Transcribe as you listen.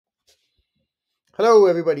Hello,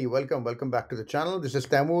 everybody. Welcome back to the channel. This is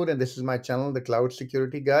Tamur, and this is my channel, The Cloud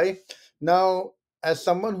Security Guy. Now, as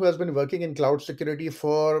someone who has been working in cloud security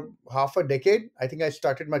for half a decade, I think I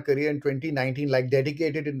started my career in 2019, like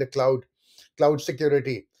dedicated in the cloud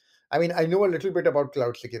security. I mean, I know a little bit about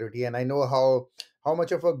cloud security, and I know how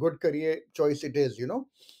much of a good career choice it is,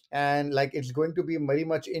 and like it's going to be very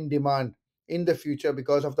much in demand in the future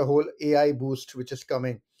because of the whole AI boost which is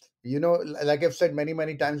coming. Like I've said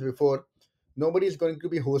many times before, nobody is going to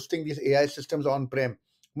be hosting these AI systems on prem.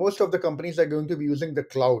 Most of the companies are going to be using the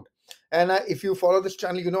cloud. And if you follow this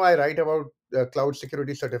channel, I write about cloud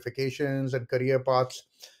security certifications and career paths,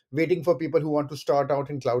 waiting for people who want to start out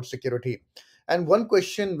in cloud security. And one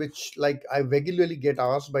question which like I regularly get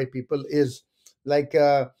asked by people is like,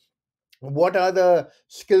 what are the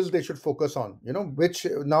skills they should focus on, which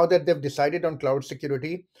now that they've decided on cloud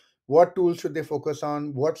security, what tools should they focus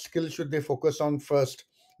on, what skills should they focus on first,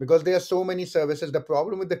 because there are so many services. The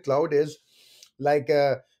problem with the cloud is like,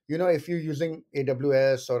 if you're using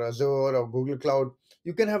AWS or Azure or Google Cloud,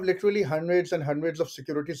 you can have literally hundreds and hundreds of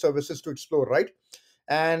security services to explore, right?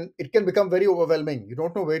 And it can become very overwhelming. You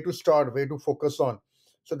don't know where to start, where to focus on.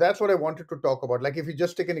 So that's what I wanted to talk about. Like, if you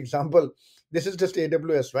just take an example, this is just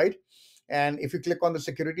AWS, right? And if you click on the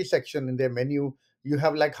security section in their menu, you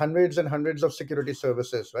have like hundreds and hundreds of security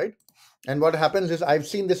services, right? And what happens is, I've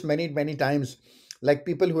seen this many times, like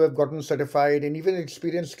people who have gotten certified and even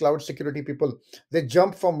experienced cloud security people, they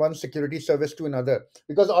jump from one security service to another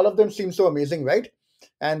because all of them seem so amazing, right?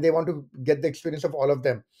 And they want to get the experience of all of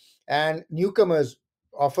them. And newcomers,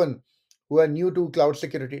 often, who are new to cloud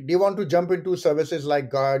security, they want to jump into services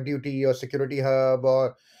like Guard Duty or Security Hub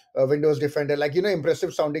or Windows Defender, like,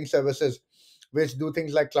 impressive sounding services which do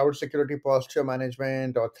things like cloud security posture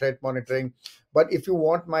management or threat monitoring. But if you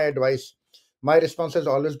want my advice, my response has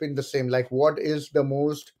always been the same. Like, what is the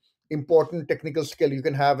most important technical skill you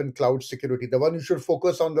can have in cloud security? The one you should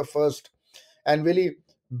focus on the first and really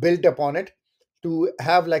build upon it to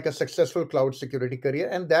have like a successful cloud security career.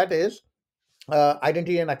 And that is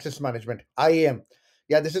identity and access management, IAM.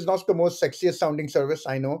 Yeah, this is not the most sexiest sounding service,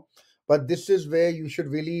 I know, but this is where you should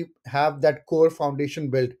really have that core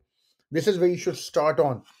foundation built. This is where you should start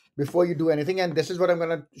on before you do anything. And this is what I'm going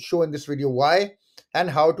to show in this video: why and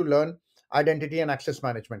how to learn identity and access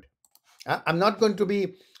management. I'm not going to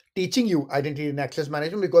be teaching you identity and access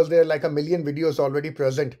management because there are like a million videos already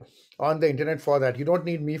present on the internet for that. You don't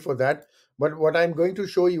need me for that. But what I'm going to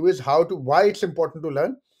show you is why it's important to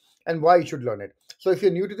learn and why you should learn it. So if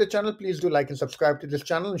you're new to the channel, please do like and subscribe to this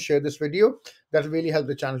channel and share this video. That will really help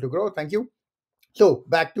the channel to grow. Thank you. So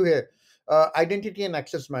back to here, identity and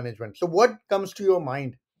access management. So what comes to your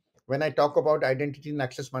mind when I talk about identity and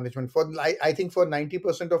access management? I think for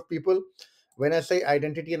 90% of people, when I say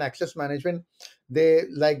identity and access management, they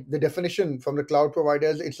like the definition from the cloud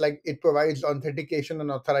providers. It's like it provides authentication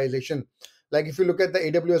and authorization. Like if you look at the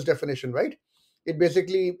AWS definition, right? It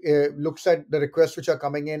basically looks at the requests which are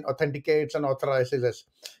coming in, authenticates and authorizes us,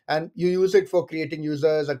 and you use it for creating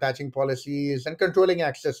users, attaching policies, and controlling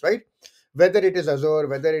access, right? Whether it is Azure,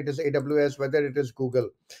 whether it is AWS, whether it is Google.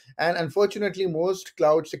 And unfortunately, most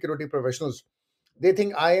cloud security professionals, they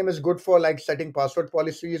think IAM is good for like setting password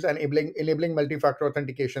policies and enabling multi-factor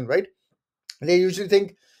authentication, right? They usually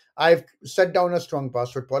think, I've set down a strong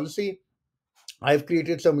password policy, I've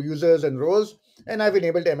created some users and roles, and I've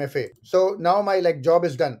enabled MFA. So now my like job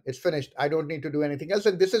is done. It's finished. I don't need to do anything else.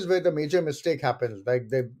 And this is where the major mistake happens. Like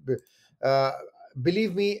uh,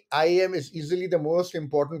 believe me, IAM is easily the most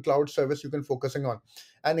important cloud service you can focusing on,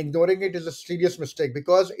 and ignoring it is a serious mistake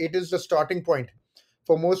because it is the starting point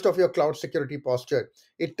for most of your cloud security posture.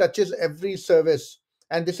 It touches every service,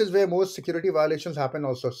 and this is where most security violations happen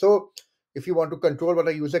also. So if you want to control what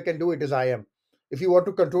a user can do, it is IAM. If you want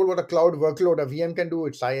to control what a cloud workload, a VM can do,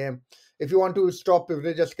 it's IAM. If you want to stop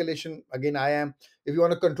privilege escalation, again, IAM. If you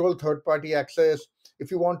want to control third party access,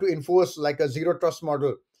 if you want to enforce like a zero trust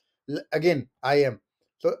model, again, IAM.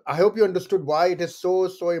 So I hope you understood why it is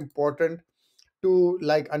so important to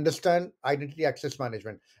like understand identity access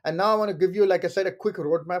management. And now I want to give you, like I said, a quick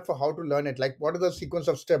roadmap for how to learn it. Like, what are the sequence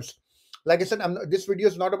of steps? Like I said, this video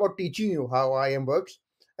is not about teaching you how IAM works,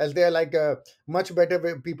 as they are like much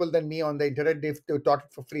better people than me on the internet. They've taught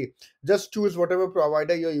it for free. Just choose whatever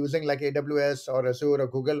provider you're using, like AWS or Azure or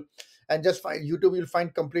Google, and just find YouTube. You'll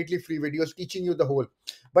find completely free videos teaching you the whole.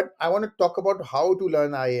 But I want to talk about how to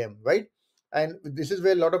learn IAM, right? And this is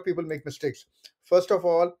where a lot of people make mistakes. First of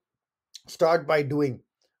all, start by doing.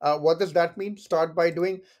 What does that mean? Start by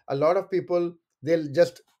doing. A lot of people, they'll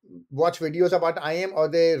just watch videos about IAM or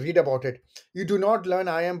they read about it. You do not learn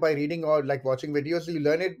IAM by reading or like watching videos. You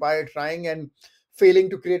learn it by trying and failing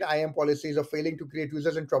to create IAM policies or failing to create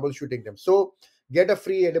users and troubleshooting them. So get a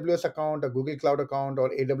free AWS account, a Google Cloud account, or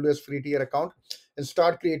AWS free tier account, and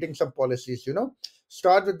start creating some policies.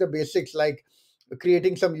 Start with the basics, like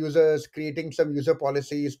creating some users, creating some user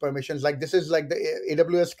policies, permissions. Like this is like the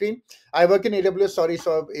AWS screen. I work in AWS, sorry,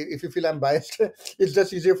 so if you feel I'm biased, it's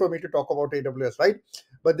just easier for me to talk about AWS, right?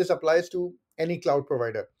 But this applies to any cloud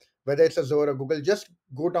provider, whether it's Azure or Google. Just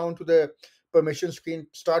go down to the permission screen,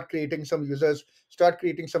 start creating some users, start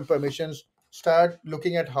creating some permissions, start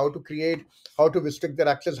looking at how to create, how to restrict their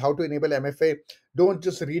access, how to enable MFA. Don't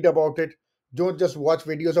just read about it. Don't just watch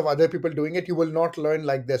videos of other people doing it. You will not learn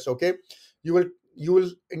like this, okay? You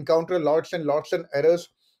will encounter lots and lots and errors,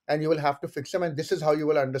 and you will have to fix them, and this is how you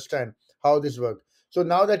will understand how this works. So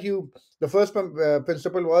now that you the first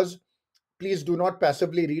principle was, please do not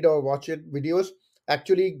passively read or watch it videos.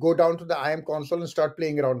 Actually go down to the IAM console and start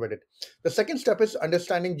playing around with it. The second step is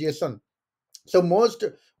understanding JSON. So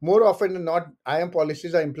more often than not, IAM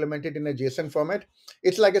policies are implemented in a JSON format.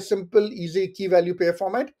 It's like a simple, easy key value pair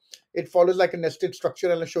format. It follows like a nested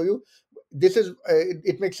structure, and I'll show you. This is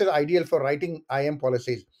it makes it ideal for writing IAM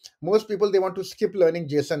policies. Most people, they want to skip learning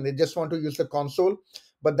JSON. They just want to use the console,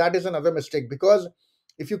 but that is another mistake, because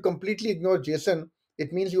if you completely ignore JSON,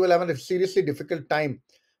 it means you will have a seriously difficult time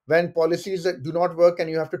when policies that do not work and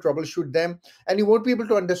you have to troubleshoot them, and you won't be able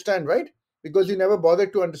to understand, right? Because you never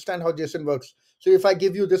bothered to understand how JSON works. So if I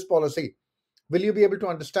give you this policy, will you be able to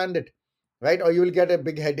understand it, right? Or you will get a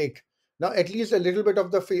big headache. Now, at least a little bit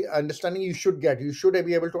of the understanding you should get. You should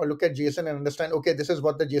be able to look at JSON and understand, okay, this is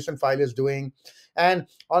what the JSON file is doing. And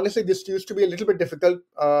honestly, this used to be a little bit difficult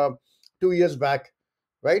 2 years back,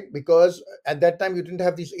 right? Because at that time, you didn't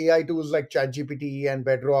have these AI tools like ChatGPT and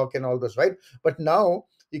Bedrock and all this, right? But now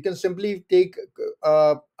you can simply take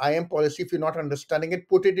IAM policy, if you're not understanding it,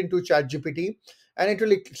 put it into ChatGPT, and it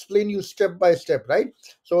will explain you step by step, right?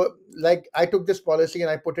 So, like I took this policy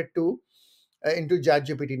and I put it into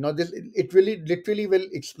ChatGPT. Now, this it really literally will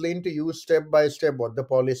explain to you step by step what the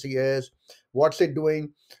policy is, what's it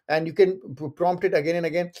doing, and you can prompt it again and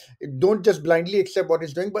again. Don't just blindly accept what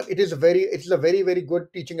it's doing, but it is a very very good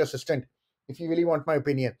teaching assistant, if you really want my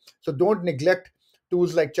opinion. So don't neglect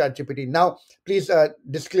tools like ChatGPT. Now, please,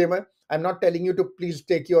 disclaimer: I'm not telling you to please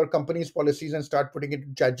take your company's policies and start putting it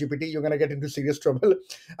in ChatGPT. You're gonna get into serious trouble.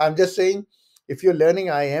 I'm just saying, if you're learning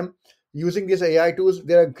IAM, using these AI tools,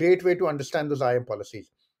 they're a great way to understand those IAM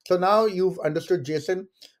policies. So now you've understood JSON.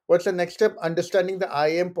 What's the next step? Understanding the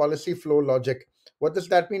IAM policy flow logic. What does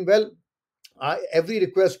that mean? Well, every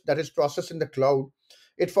request that is processed in the cloud,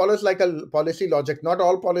 it follows like a policy logic. Not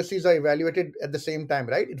all policies are evaluated at the same time,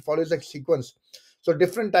 right? It follows a sequence. So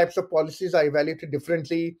different types of policies are evaluated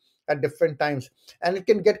differently at different times, and it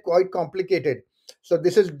can get quite complicated. So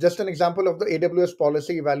this is just an example of the AWS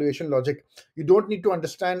policy evaluation logic. You don't need to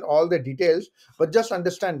understand all the details, but just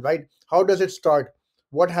understand, right? How does it start?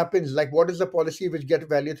 What happens? Like, what is the policy which get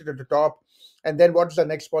evaluated at the top? And then what's the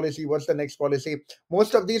next policy? What's the next policy?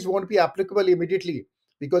 Most of these won't be applicable immediately,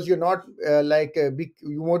 because you're not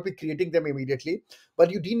you won't be creating them immediately,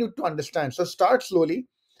 but you do need to understand. So start slowly,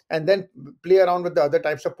 and then play around with the other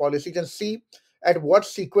types of policies and see at what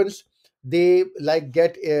sequence they like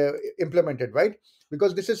get implemented, right?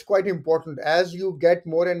 Because this is quite important. As you get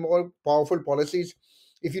more and more powerful policies,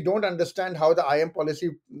 if you don't understand how the IAM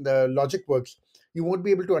policy, the logic works, you won't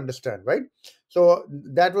be able to understand, right? So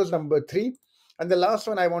that was number 3. And the last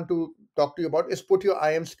one I want to talk to you about is put your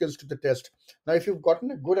IAM skills to the test. Now, if you've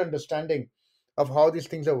gotten a good understanding of how these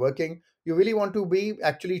things are working, you really want to be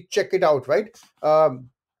actually check it out, right?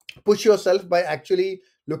 Push yourself by actually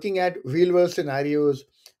looking at real world scenarios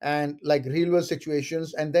and like real world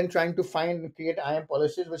situations, and then trying to find and create IAM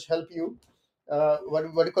policies which help you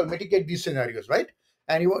what you call mitigate these scenarios, right?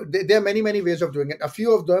 And there are many many ways of doing it. A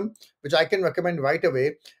few of them which I can recommend right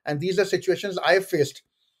away, and these are situations I've faced,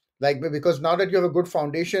 like, because now that you have a good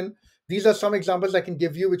foundation, these are some examples I can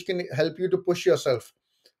give you which can help you to push yourself.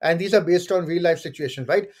 And these are based on real life situations,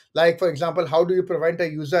 right? Like, for example, how do you prevent a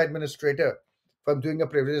user administrator from doing a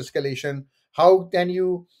privilege escalation? How can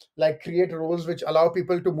you like create roles which allow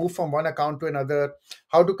people to move from one account to another?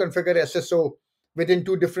 How to configure SSO within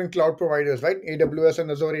two different cloud providers, right? AWS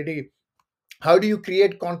and Azure AD. How do you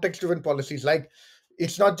create context driven policies? Like,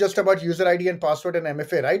 it's not just about user ID and password and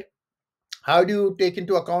MFA, right? How do you take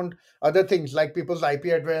into account other things like people's IP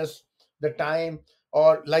address, the time,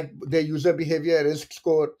 or like their user behavior, risk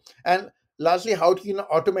score? And lastly, how do you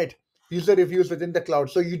automate user reviews within the cloud,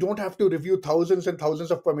 so you don't have to review thousands and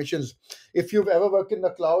thousands of permissions? If you've ever worked in the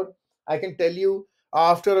cloud, I can tell you,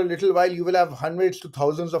 After a little while, you will have hundreds to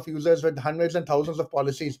thousands of users with hundreds and thousands of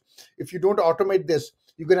policies. If you don't automate this,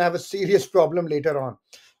 you're going to have a serious problem later on.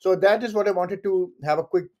 So that is what I wanted to have a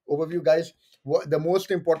quick overview, guys. The most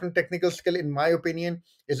important technical skill, in my opinion,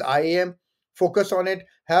 is IAM. Focus on it,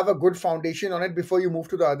 have a good foundation on it before you move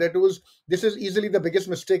to the other tools. This is easily the biggest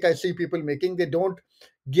mistake I see people making. They don't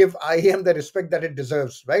give IAM the respect that it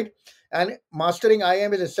deserves, right? And mastering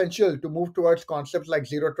IAM is essential to move towards concepts like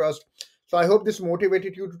zero trust. So I hope this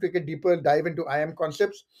motivated you to take a deeper dive into IAM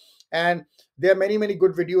concepts. And there are many, many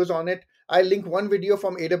good videos on it. I'll link one video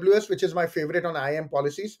from AWS, which is my favorite on IAM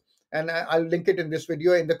policies. And I'll link it in this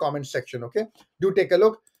video in the comments section. Okay. Do take a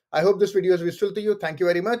look. I hope this video is useful to you. Thank you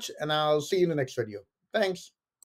very much. And I'll see you in the next video. Thanks.